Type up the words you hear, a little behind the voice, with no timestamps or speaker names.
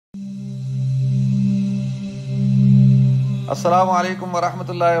السلام علیکم ورحمۃ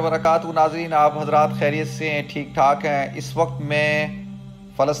اللہ وبرکاتہ۔ ناظرین، آپ حضرات خیریت سے ہیں؟ ٹھیک ٹھاک ہیں؟ اس وقت میں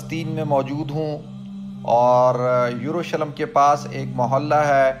فلسطین میں موجود ہوں اور یروشلم کے پاس ایک محلہ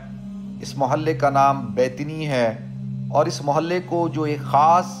ہے، اس محلے کا نام بیتنی ہے، اور اس محلے کو جو ایک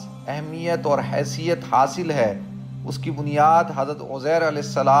خاص اہمیت اور حیثیت حاصل ہے اس کی بنیاد حضرت عزیر علیہ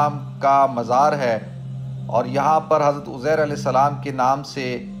السلام کا مزار ہے، اور یہاں پر حضرت عزیر علیہ السلام کے نام سے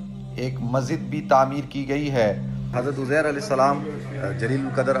ایک مسجد بھی تعمیر کی گئی ہے۔ حضرت عزیر علیہ السلام جلیل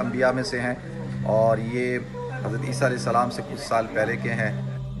القدر انبیاء میں سے ہیں، اور یہ حضرت عیسیٰ علیہ السلام سے کچھ سال پہلے کے ہیں۔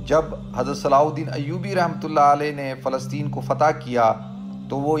 جب حضرت صلاح الدین ایوبی رحمۃ اللہ علیہ نے فلسطین کو فتح کیا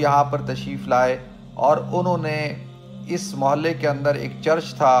تو وہ یہاں پر تشریف لائے، اور انہوں نے اس محلے کے اندر ایک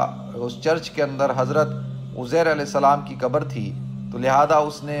چرچ تھا، اس چرچ کے اندر حضرت عزیر علیہ السلام کی قبر تھی، تو لہذا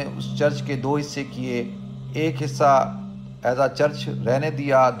اس نے اس چرچ کے دو حصے کیے، ایک حصہ ایز اے چرچ رہنے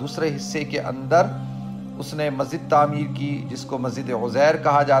دیا، دوسرے حصے کے اندر اس نے مسجد تعمیر کی جس کو مسجد عزیر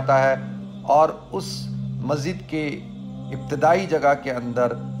کہا جاتا ہے، اور اس مسجد کے ابتدائی جگہ کے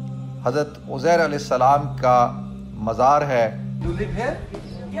اندر حضرت عزیر علیہ السلام کا مزار ہے۔ You live here?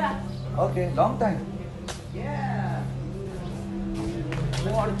 Yeah. Okay, long time. Yeah.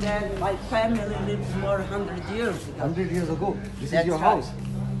 More than my family lives more 100 years ago. 100 years ago. This That's is your right. house?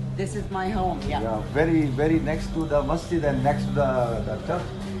 This is my home, yeah. Yeah, very next to the masjid and next to the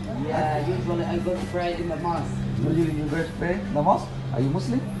church. Yeah, usually I go to pray in the mosque. Usually you go to pray in the mosque? Are you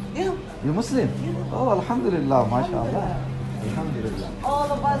Muslim? Yeah. You Muslim? Yeah. Oh, alhamdulillah, mashallah. Alhamdulillah.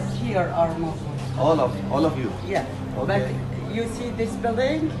 All of us here are Muslims. All of you? Yeah. Okay. But you see this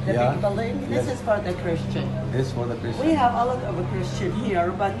building, the Yeah. big building, this Yes. is for the Christian. This is for the Christian. We have a lot of Christian here,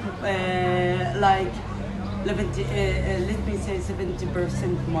 but like 70, let me say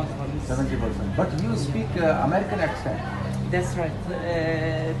 70% Muslims. 70%. But you speak American accent. That's right,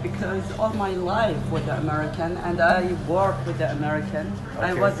 because all my life with the American, and I work with the American.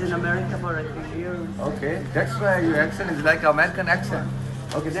 I Okay. was in America for a few years. Okay, that's why your accent is like American accent.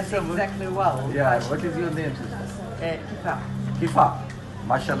 Okay, That's exactly well. Yeah, what is your name, sister? Kifa. Kifa.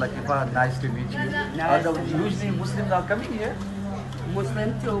 Mashallah, Kifa, nice to meet you. Nice to meet you. Usually Muslims are coming here. Muslim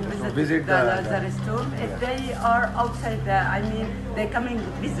to visit the- the Lazarus tomb. If they are outside they coming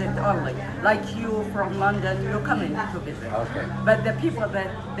visit only. Like you from London, you're coming to visit. Okay. But the people that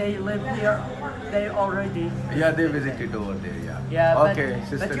they live here, they already. Yeah, they visited over there, yeah. Yeah, Okay,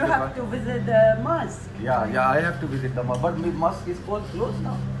 sister but you Kifa. have to visit the mosque. Yeah, I have to visit the mosque. But the mosque is closed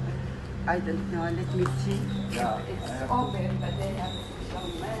now. I don't know. Let me see. Yeah, It's I have to- open, but they have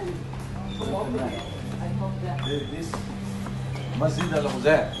some men who open it. I hope that. This مسجد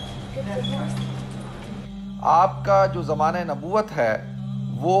العزیر، آپ کا جو زمانہ نبوت ہے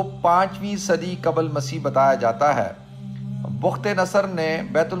وہ 5ویں صدی قبل مسیح بتایا جاتا ہے۔ بخت نصر نے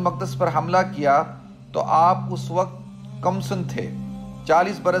بیت المقدس پر حملہ کیا تو آپ اس وقت کم سن تھے،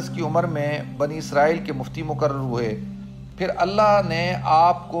 40 برس کی عمر میں بنی اسرائیل کے مفتی مقرر ہوئے۔ پھر اللہ نے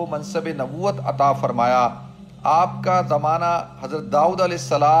آپ کو منصب نبوت عطا فرمایا۔ آپ کا زمانہ حضرت داؤد علیہ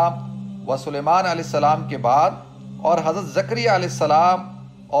السلام و سلیمان علیہ السلام کے بعد اور حضرت زکریا علیہ السلام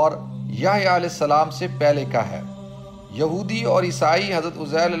اور یحییٰ علیہ السلام سے پہلے کا ہے۔ یہودی اور عیسائی حضرت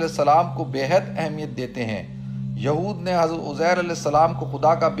عزیر علیہ السلام کو بے حد اہمیت دیتے ہیں۔ یہود نے حضرت عزیر علیہ السلام کو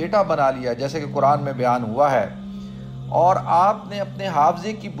خدا کا بیٹا بنا لیا، جیسے کہ قرآن میں بیان ہوا ہے، اور آپ نے اپنے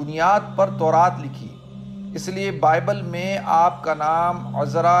حافظے کی بنیاد پر تورات لکھی، اس لیے بائبل میں آپ کا نام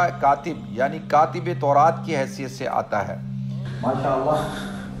عزرا کاتب یعنی کاتب تورات کی حیثیت سے آتا ہے۔ ماشاءاللہ،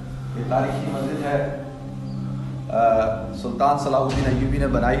 یہ تاریخی مسجد ہے، سلطان صلاح الدین ایوبی نے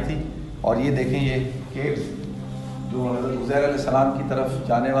بنائی تھی، اور یہ دیکھیں یہ گیٹ جو حضرت عزیر علیہ السلام کی طرف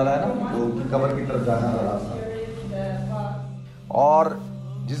جانے والا ہے نا، جو ان کی قبر کی طرف جانے والا راستہ۔ اور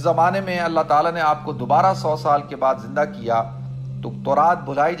جس زمانے میں اللہ تعالیٰ نے آپ کو دوبارہ 100 سال کے بعد زندہ کیا تو تورات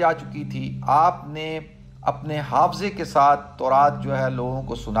بھلائی جا چکی تھی، آپ نے اپنے حافظے کے ساتھ تورات جو ہے لوگوں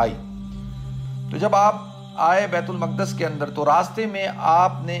کو سنائی۔ تو جب آپ آئے بیت المقدس کے اندر تو راستے میں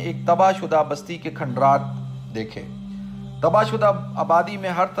آپ نے ایک تباہ شدہ بستی کے کھنڈرات دیکھے۔ تباہ شدہ آبادی میں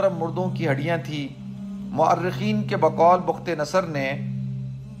ہر طرف مردوں کی ہڈیاں تھیں۔ مورخین کے بقول بخت نصر نے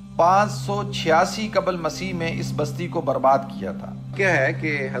 586 قبل مسیح میں اس بستی کو برباد کیا تھا۔ کیا ہے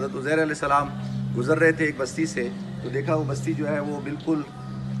کہ حضرت عزیر علیہ السلام گزر رہے تھے ایک بستی سے، تو دیکھا وہ بستی جو ہے وہ بالکل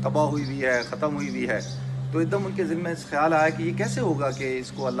تباہ ہوئی ہوئی ہے، ختم ہوئی ہوئی ہے، تو ایک دم ان کے ذہن میں خیال آیا کہ یہ کیسے ہوگا کہ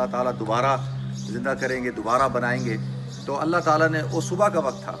اس کو اللہ تعالیٰ دوبارہ زندہ کریں گے، دوبارہ بنائیں گے۔ تو اللہ تعالیٰ نے، وہ صبح کا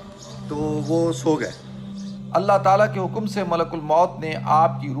وقت تھا تو وہ سو گئے۔ اللہ تعالیٰ کے حکم سے ملک الموت نے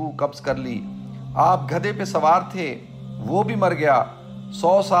آپ کی روح قبض کر لی۔ آپ گدھے پہ سوار تھے، وہ بھی مر گیا۔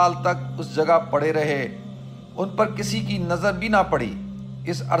 100 سال تک اس جگہ پڑے رہے، ان پر کسی کی نظر بھی نہ پڑی۔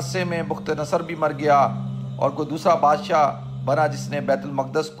 اس عرصے میں بخت نصر بھی مر گیا اور کوئی دوسرا بادشاہ بنا جس نے بیت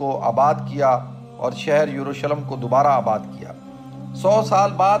المقدس کو آباد کیا اور شہر یروشلم کو دوبارہ آباد کیا۔ 100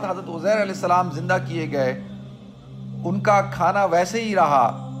 سال بعد حضرت عزیر علیہ السلام زندہ کیے گئے۔ ان کا کھانا ویسے ہی رہا،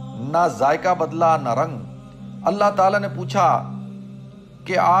 نہ ذائقہ بدلا نہ رنگ۔ اللہ تعالیٰ نے پوچھا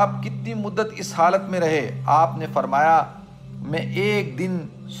کہ آپ کتنی مدت اس حالت میں رہے؟ آپ نے فرمایا میں 1 دن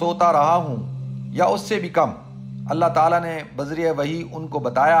سوتا رہا ہوں یا اس سے بھی کم۔ اللہ تعالیٰ نے بذریعہ وحی ان کو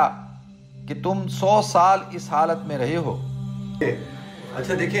بتایا کہ تم 100 سال اس حالت میں رہے ہو۔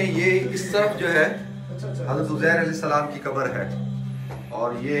 اچھا دیکھیں، یہ اس طرف جو ہے حضرت عزیر علیہ السلام کی قبر ہے،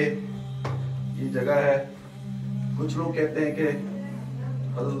 اور یہ جگہ ہے۔ کچھ لوگ کہتے ہیں کہ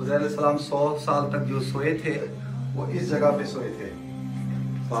حضرت عزیر علیہ السلام 100 سال تک جو سوئے تھے وہ اس جگہ پہ سوئے تھے۔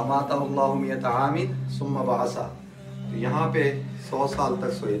 فَأَمَاتَهُ اللَّهُ مِئَةَ عَامٍ ثُمَّ بَعَثَهُ، تو یہاں پہ 100 سال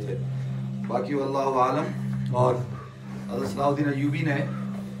تک سوئے تھے۔ باقی واللہ عالم۔ اور حضرت صلاح الدین ایوبی نے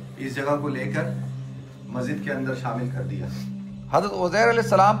اس جگہ کو لے کر مسجد کے اندر شامل کر دیا۔ حضرت عزیر علیہ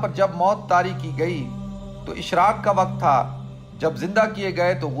السلام پر جب موت طاری کی گئی تو اشراق کا وقت تھا، جب زندہ کیے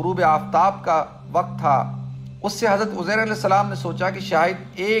گئے تو غروب آفتاب کا وقت تھا۔ اس سے حضرت عزیر علیہ السلام نے سوچا کہ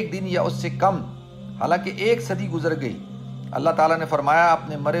شاید 1 دن یا اس سے کم، حالانکہ 1 صدی گزر گئی۔ اللہ تعالیٰ نے فرمایا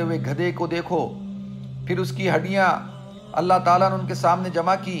اپنے مرے ہوئے گدھے کو دیکھو۔ پھر اس کی ہڈیاں اللہ تعالیٰ نے ان کے سامنے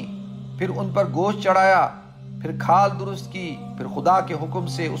جمع کی، پھر ان پر گوشت چڑھایا، پھر کھال درست کی، پھر خدا کے حکم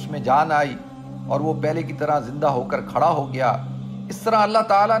سے اس میں جان آئی اور وہ پہلے کی طرح زندہ ہو کر کھڑا ہو گیا۔ اس طرح اللہ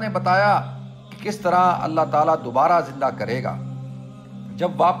تعالیٰ نے بتایا کہ کس طرح اللہ تعالیٰ دوبارہ زندہ کرے گا۔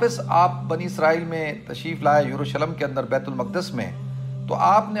 جب واپس آپ بنی اسرائیل میں تشریف لائے یروشلم کے اندر بیت المقدس میں، تو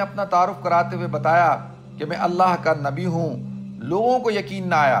آپ نے اپنا تعارف کراتے ہوئے بتایا کہ میں اللہ کا نبی ہوں۔ لوگوں کو یقین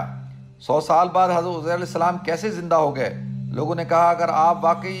نہ آیا۔ 100 سال بعد حضرت عزیر علیہ السلام کیسے زندہ ہو گئے؟ لوگوں نے کہا اگر آپ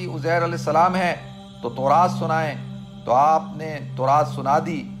واقعی عزیر علیہ السلام ہیں تو تورات سنائیں، تو آپ نے تورات سنا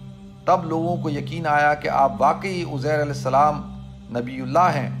دی۔ تب لوگوں کو یقین آیا کہ آپ واقعی عزیر علیہ السلام نبی اللہ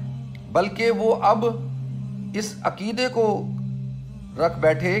ہیں، بلکہ وہ اب اس عقیدے کو رکھ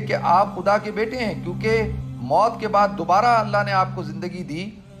بیٹھے کہ آپ خدا کے بیٹے ہیں، کیونکہ موت کے بعد دوبارہ اللہ نے آپ کو زندگی دی،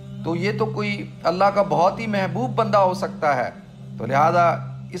 تو یہ تو کوئی اللہ کا بہت ہی محبوب بندہ ہو سکتا ہے۔ تو لہذا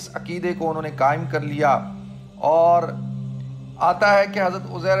اس عقیدے کو انہوں نے قائم کر لیا۔ اور آتا ہے کہ حضرت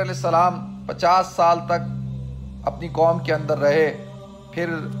عزیر علیہ السلام 50 سال تک اپنی قوم کے اندر رہے،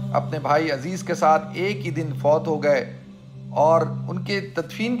 پھر اپنے بھائی عزیز کے ساتھ ایک ہی دن فوت ہو گئے۔ اور ان کے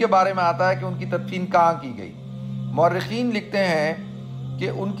تدفین کے بارے میں آتا ہے کہ ان کی تدفین کہاں کی گئی۔ مورخین لکھتے ہیں کہ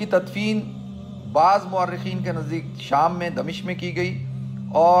ان کی تدفین بعض مورخین کے نزدیک شام میں دمشق میں کی گئی،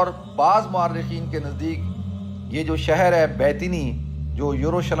 اور بعض مورخین کے نزدیک یہ جو شہر ہے بیتنی، جو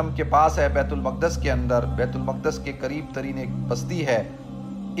یروشلم کے پاس ہے بیت المقدس کے اندر، بیت المقدس کے قریب ترین ایک بستی ہے،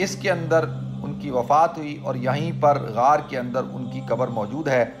 اس کے اندر ان کی وفات ہوئی، اور یہیں پر غار کے اندر ان کی قبر موجود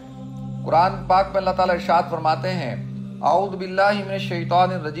ہے۔ قرآن پاک میں اللہ تعالیٰ ارشاد فرماتے ہیں اعوذ باللہ من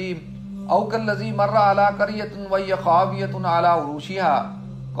الشیطان الرجیم او کالذی مر علی قریۃ وہی خاویۃ علی عروشها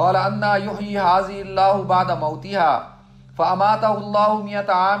قال انا یحیی ھذہ اللہ بعد موتها فاماتہ اللہ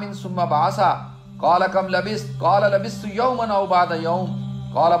 100 عام ثم بعثہ قال کم لبثت قال لبثت یوما او بعد یوم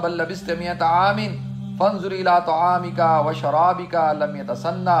قال بل لبثت 100 عام فانظر الی طعامک وشرابک لم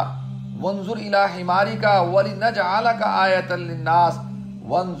یتسنى وانظر الی حمارک ولنجعلک آیۃ للناس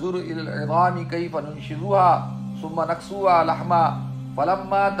وانظر الی العظام کیف ننشزها ثم نكسوها لحما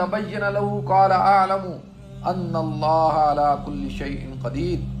فلما تبين له قال اعلم ان اللہ علی کل شیء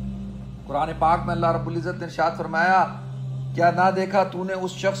قدیر۔ قرآن پاک میں اللہ رب العزت نے ارشاد فرمایا کیا نہ دیکھا تو نے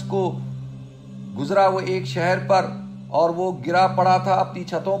اس شخص کو گزرا وہ ایک شہر پر اور وہ گرا پڑا تھا اپنی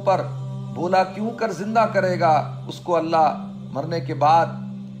چھتوں پر، بولا کیوں کر زندہ کرے گا اس کو اللہ مرنے کے بعد۔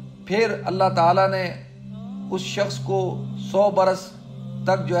 پھر اللہ تعالیٰ نے اس شخص کو 100 برس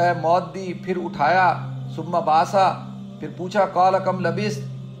تک جو ہے موت دی، پھر اٹھایا، ثم باسا، پھر پوچھا قال کم لبثت،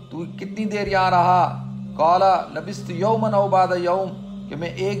 تو کتنی دیر یہاں رہا؟ قال لبثت یوما او بعد یوم، کہ میں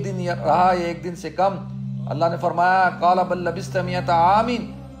ایک دن رہا یا ایک دن سے کم۔ اللہ نے فرمایا قال بل لبثت 100 عام،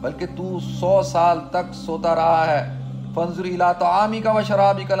 بلکہ تو 100 سال تک سوتا رہا ہے۔ فانظر الی طعامک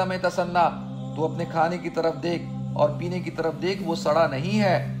وشرابک لم یتسنى، تو اپنے کھانے کی طرف دیکھ اور پینے کی طرف دیکھ، وہ سڑا نہیں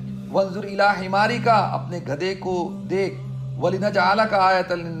ہے۔ وانظر الی حمارک، اپنے گدھے کو دیکھ۔ ولنجعلک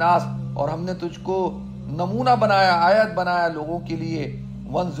آیۃ للناس، اور ہم نے تجھ کو نمونہ بنایا، آیت بنایا لوگوں کے لیے۔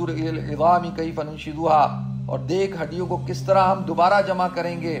 وانظر الی العظام کیف ننشزها، اور دیکھ ہڈیوں کو کس طرح ہم دوبارہ جمع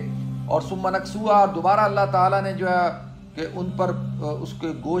کریں گے۔ اور ثم نکسوها، اور دوبارہ اللہ تعالیٰ نے جو ہے کہ ان پر اس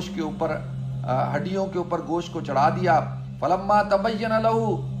کے گوشت کے اوپر، ہڈیوں کے اوپر گوشت کو چڑھا دیا۔ فلما تبین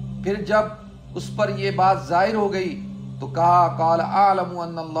له، پھر جب اس پر یہ بات ظاہر ہو گئی تو کہا قال اعلم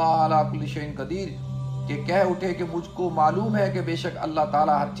ان اللہ علی کل شیء قدیر، کہ کہہ اٹھے کہ مجھ کو معلوم ہے کہ بے شک اللہ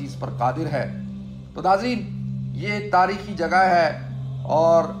تعالیٰ ہر چیز پر قادر ہے۔ تو ناظرین یہ تاریخی جگہ ہے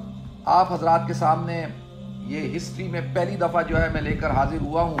اور آپ حضرات کے سامنے یہ ہسٹری میں پہلی دفعہ جو ہے میں لے کر حاضر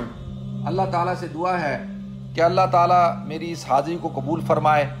ہوا ہوں۔ اللہ تعالیٰ سے دعا ہے کہ اللہ تعالیٰ میری اس حاضری کو قبول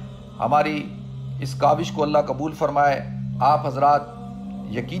فرمائے، ہماری اس کاوش کو اللہ قبول فرمائے۔ آپ حضرات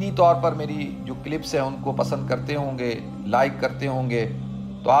یقینی طور پر میری جو کلپس ہیں ان کو پسند کرتے ہوں گے، لائک کرتے ہوں گے،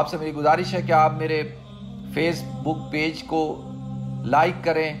 تو آپ سے میری گزارش ہے کہ آپ میرے فیس بک پیج کو لائک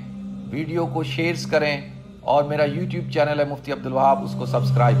کریں، ویڈیو کو شیئرز کریں اور میرا یوٹیوب چینل ہے مفتی عبدل وہاب، اس کو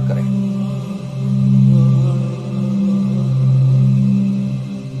سبسکرائب کریں۔